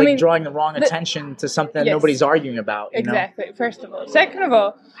drawing the wrong attention to something that nobody's arguing about. Exactly. First of all. Second of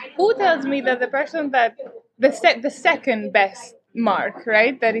all, who tells me that the person that the second best mark,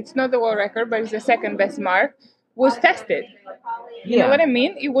 right? That it's not the world record, but it's the second best mark, was tested. You know what I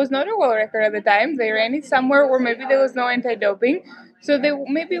mean? It was not a world record at the time. They ran it somewhere where maybe there was no anti-doping, so they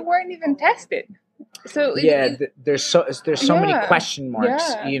maybe weren't even tested. So there's so many question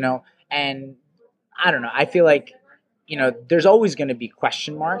marks, and I don't know. I feel like there's always going to be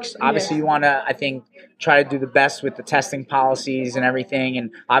question marks. Obviously, you want to, I think, try to do the best with the testing policies and everything.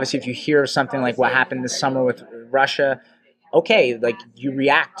 And obviously, if you hear of something like what happened this summer with Russia, okay, like you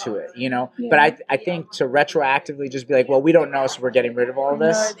react to it, But I think to retroactively just be like, well, we don't know, so we're getting rid of all of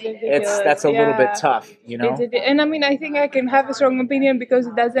this. That's a little bit tough, And I mean, I think I can have a strong opinion because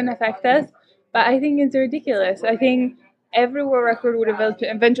it doesn't affect us, but I think it's ridiculous. I think every world record would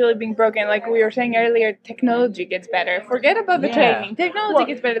eventually be broken. Like we were saying earlier, technology gets better. Forget about the training. Technology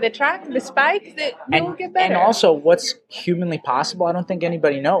gets better. The track, the spikes, they will get better. And also, what's humanly possible, I don't think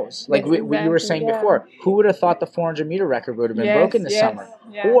anybody knows. Like we were saying before, who would have thought the 400-meter record would have been broken this summer?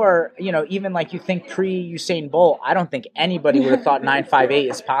 Yeah. Or, even like you think pre-Usain Bolt, I don't think anybody would have thought 9.58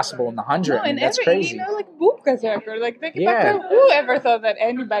 is possible in the 100. No, and that's crazy. Like Bubka's record. Like, who ever thought that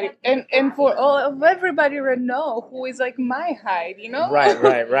anybody, and for all of everybody to know who is like my height,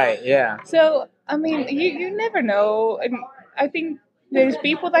 Right, yeah. So, I mean, you never know. And I think there's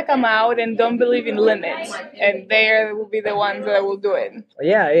people that come out and don't believe in limits, and they will be the ones that will do it.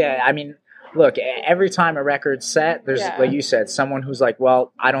 Yeah. I mean, look, every time a record's set, there's, like you said, someone who's like,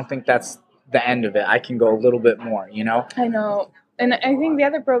 well, I don't think that's the end of it. I can go a little bit more, I know. And I think the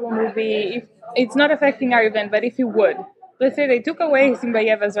other problem would be if it's not affecting our event, but if it would. Let's say they took away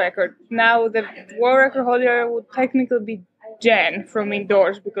Simbayeva's record. Now the world record holder would technically be Jen from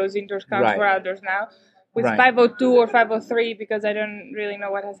indoors because indoors counts for outdoors now. With 502 or 503 because I don't really know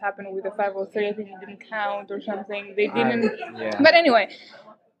what has happened with the 503. I think it didn't count or something. They didn't. But anyway,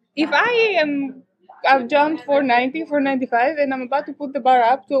 if I've jumped 490, 495, and I'm about to put the bar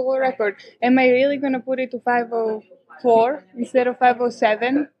up to a world record, am I really going to put it to 504 instead of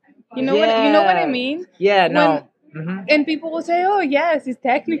 507? You know what I mean? Yeah, no. And people will say, oh, yes, it's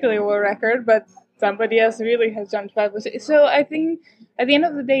technically a world record, but somebody else really has jumped 506. So I think at the end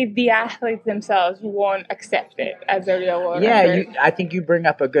of the day, the athletes themselves won't accept it as a real world record. I think you bring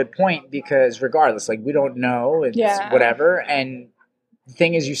up a good point because regardless, like we don't know, it's whatever. And the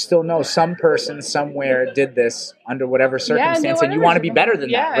thing is, you still know some person somewhere did this under whatever circumstance, and you want to be better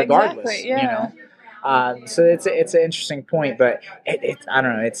than that regardless. Exactly, So it's an interesting point, but I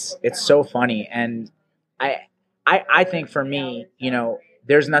don't know. It's so funny, and I think for me,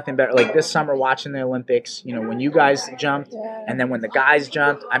 there's nothing better. Like this summer watching the Olympics, when you guys jumped and then when the guys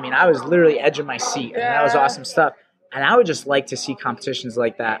jumped, I mean, I was literally edge of my seat and that was awesome stuff. And I would just like to see competitions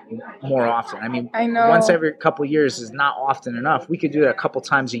like that more often. I mean, I know. once every couple of years is not often enough. We could do it a couple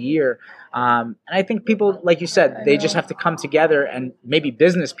times a year. And I think people, like you said, they just have to come together, and maybe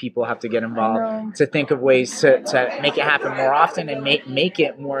business people have to get involved to think of ways to make it happen more often and make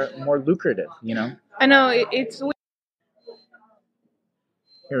it more lucrative, you know? I know. It's...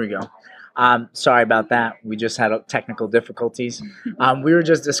 Here we go. Sorry about that. We just had technical difficulties. We were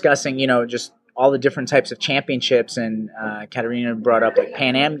just discussing, just all the different types of championships, and Katerina brought up like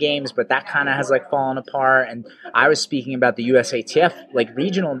Pan Am games, but that kind of has like fallen apart. And I was speaking about the USATF like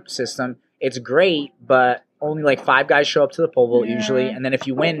regional system. It's great, but only like 5 guys show up to the pole vault usually, and then if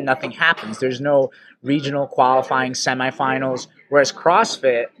you win, nothing happens. There's no regional qualifying semifinals. Whereas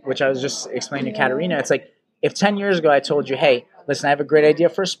CrossFit, which I was just explaining to Katerina, it's like if 10 years ago I told you, hey, listen, I have a great idea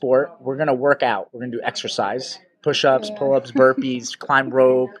for a sport. We're going to work out. We're going to do exercise, push-ups, pull-ups, burpees, climb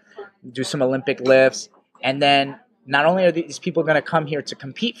rope, do some Olympic lifts. And then not only are these people going to come here to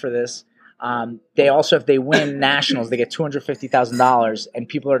compete for this, they also, if they win nationals, they get $250,000, and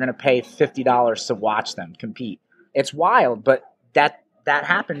people are going to pay $50 to watch them compete. It's wild, but that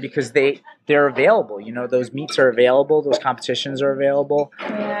happened because they're available. Those meets are available. Those competitions are available.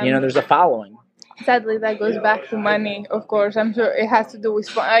 Yeah. There's a following. Sadly, that goes back to money, of course. I'm sure it has to do with,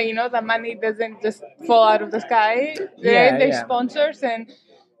 the money doesn't just fall out of the sky. They're sponsors, and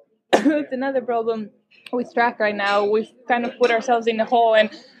it's another problem with track right now. We've kind of put ourselves in a hole, and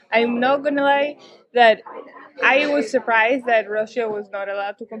I'm not going to lie that I was surprised that Russia was not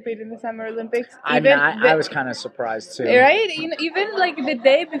allowed to compete in the Summer Olympics. I was kind of surprised too. Right? Even like the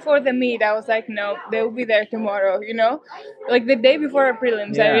day before the meet, I was like, no, they will be there tomorrow, Like the day before our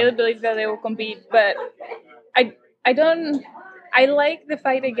prelims, I really believe that they will compete. But I like the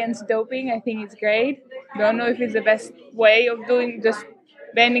fight against doping. I think it's great. Don't know if it's the best way of doing, just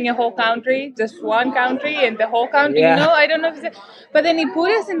banning a whole country, just one country and the whole country. I don't know if but then it put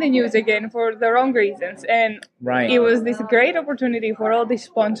us in the news again for the wrong reasons, and it was this great opportunity for all these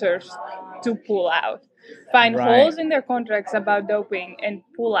sponsors to pull out, find holes in their contracts about doping and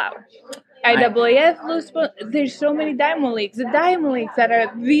pull out. IAAF there's so many diamond leagues. The diamond leagues that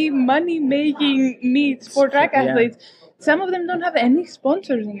are the money-making meets for track athletes. Some of them don't have any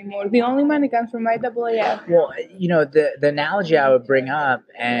sponsors anymore. The only money comes from IAAF. Well, the analogy I would bring up,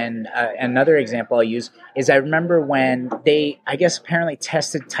 and another example I'll use, is I remember when they, I guess, apparently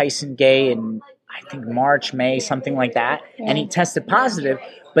tested Tyson Gay in, I think, March, May, something like that, and he tested positive,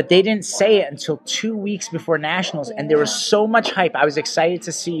 but they didn't say it until 2 weeks before nationals, and there was so much hype. I was excited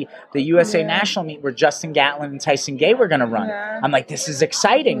to see the USA National meet where Justin Gatlin and Tyson Gay were going to run. I'm like, this is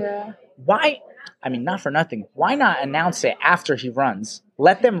exciting. Why? I mean, not for nothing. Why not announce it after he runs?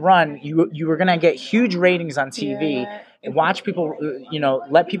 Let them run. You were going to get huge ratings on TV. Watch people,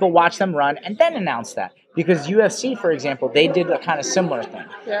 let people watch them run, and then announce that. Because UFC, for example, they did a kind of similar thing.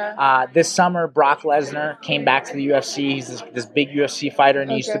 This summer, Brock Lesnar came back to the UFC. He's this big UFC fighter,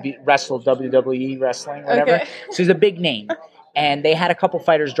 and he used to wrestle WWE wrestling, whatever. So he's a big name. And they had a couple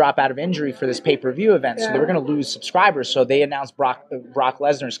fighters drop out of injury for this pay-per-view event, so they were going to lose subscribers. So they announced Brock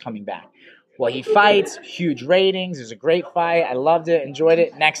Lesnar's coming back. Well, he fights, huge ratings. It was a great fight. I loved it, enjoyed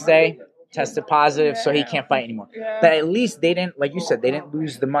it. Next day, tested positive, so he can't fight anymore. But at least they didn't, like you said, they didn't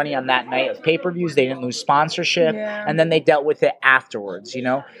lose the money on that night of pay-per-views. They didn't lose sponsorship, and then they dealt with it afterwards,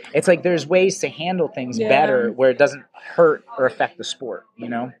 It's like there's ways to handle things better where it doesn't hurt or affect the sport,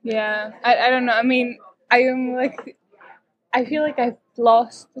 Yeah. I don't know. I mean, I feel like I've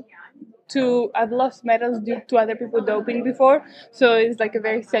lost medals due to other people doping before, so it's like a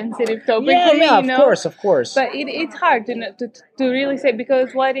very sensitive topic for me. Of course. But it's hard to really say,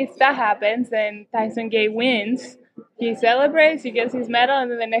 because what if that happens? Then Tyson Gay wins, he celebrates, he gets his medal,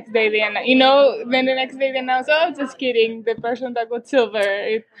 and then the next day they announce, oh, just kidding, the person that got silver.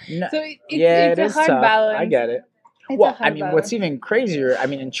 It's a hard tough. balance. I get it. What's even crazier? I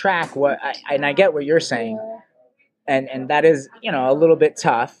mean, in track, I get what you're saying. And that is, a little bit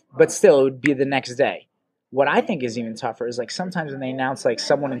tough, but still it would be the next day. What I think is even tougher is like sometimes when they announce like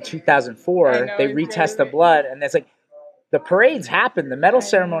someone in 2004, they retest the blood, and it's like the parades happen, the medal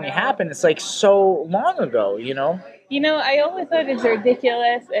ceremony happened. It's like so long ago, I always thought it's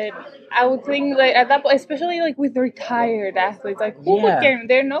ridiculous, and I would think like at that point, especially like with retired athletes, like who would care?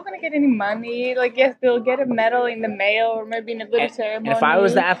 They're not going to get any money. Like, yes, they'll get a medal in the mail or maybe in a little ceremony. And if I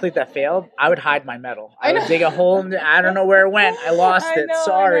was the athlete that failed, I would hide my medal. I would dig a hole I don't know where it went. I lost it.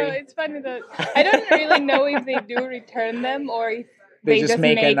 Sorry. I know. It's funny that I don't really know if they do return them or if they just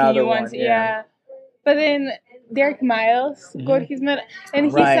make another new ones. One. Yeah. But then Derek Miles got his medal, and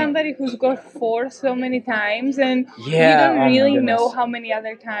he's somebody who's got 4 so many times, and you don't really know how many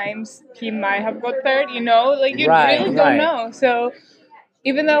other times he might have got 3rd. You really don't know. So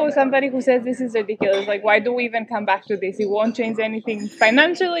even though somebody who says this is ridiculous, like, why do we even come back to this? It won't change anything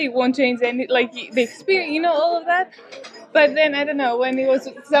financially. It won't change any, like, the experience, all of that. But then, I don't know, when it was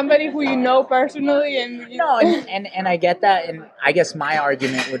somebody who you know personally and... and I get that. And I guess my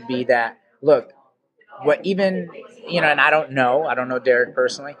argument would be that, look, what even, and I don't know Derek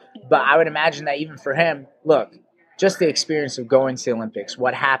personally, but I would imagine that even for him, look, just the experience of going to the Olympics,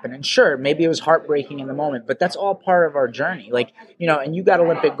 what happened. And sure, maybe it was heartbreaking in the moment, but that's all part of our journey. Like, and you got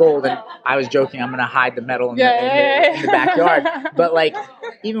Olympic gold, and I was joking, I'm going to hide the medal in the backyard. But, like,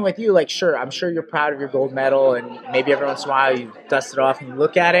 even with you, like, sure, I'm sure you're proud of your gold medal, and maybe every once in a while you dust it off and you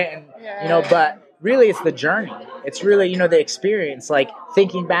look at it, and, but really it's the journey. It's really, the experience, like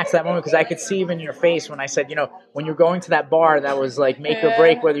thinking back to that moment, because I could see even in your face when I said, when you're going to that bar that was like make or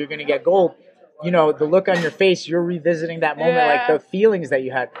break whether you're going to get gold, the look on your face, you're revisiting that moment, like the feelings that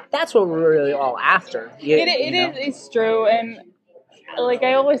you had. That's what we're really all after. It's true. And like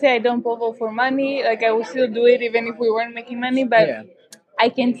I always say, I don't bubble for money. Like, I would still do it even if we weren't making money. But I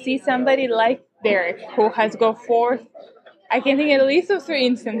can see somebody like Derek who has got 4th. I can think at least of 3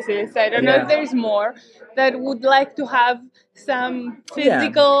 instances. I don't know if there's more, that would like to have some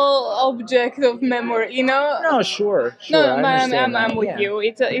physical object of memory, No, sure. No, I'm with you.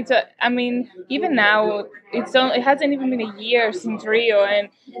 It's a. I mean, even now, it hasn't even been a year since Rio, and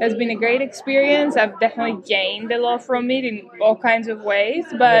it's been a great experience. I've definitely gained a lot from it in all kinds of ways,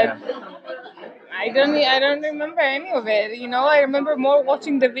 but I don't remember any of it. I remember more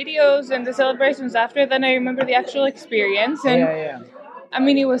watching the videos and the celebrations after than I remember the actual experience. And I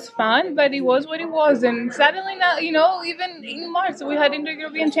mean, it was fun, but it was what it was. And suddenly now, even in March, we had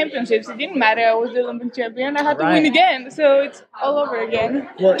Indo-European Championships. It didn't matter. I was the Olympic champion. I had to win again. So it's all over again.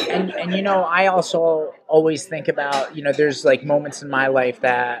 Well, and I also always think about, there's like moments in my life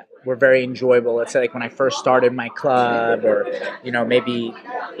that were very enjoyable. Let's say like when I first started my club, or, maybe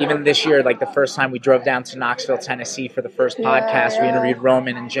even this year, like the first time we drove down to Knoxville, Tennessee for the first podcast, we interviewed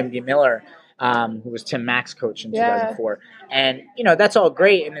Roman and Jim D. Miller, who was Tim Mack's coach in 2004. And, that's all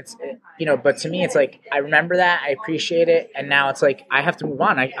great. And it's, but to me, it's like, I remember that, I appreciate it. And now it's like, I have to move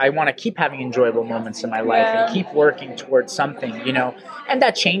on. I want to keep having enjoyable moments in my life and keep working towards something, and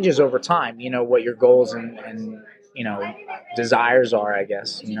that changes over time, what your goals and desires are, I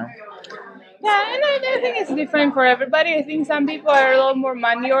guess, Yeah, and I think it's different for everybody. I think some people are a lot more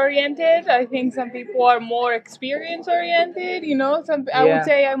money-oriented. I think some people are more experience-oriented. I would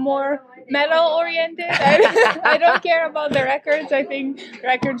say I'm more medal-oriented. I don't care about the records. I think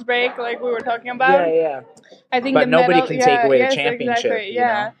records break, like we were talking about. I think but nobody can take away the championship.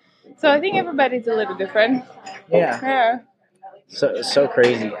 Exactly, So I think everybody's a little different. So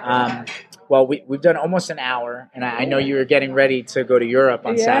crazy. Well, we've done almost an hour, and I know you were getting ready to go to Europe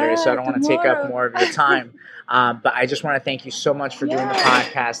on Saturday, so I don't want to take up more of your time. But I just want to thank you so much for doing the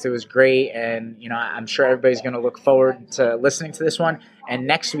podcast. It was great, and I'm sure everybody's going to look forward to listening to this one. And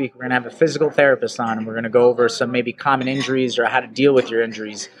next week, we're going to have a physical therapist on, and we're going to go over some maybe common injuries or how to deal with your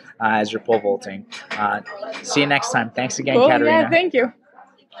injuries as you're pole vaulting. See you next time. Thanks again, Katerina. Yeah, thank you.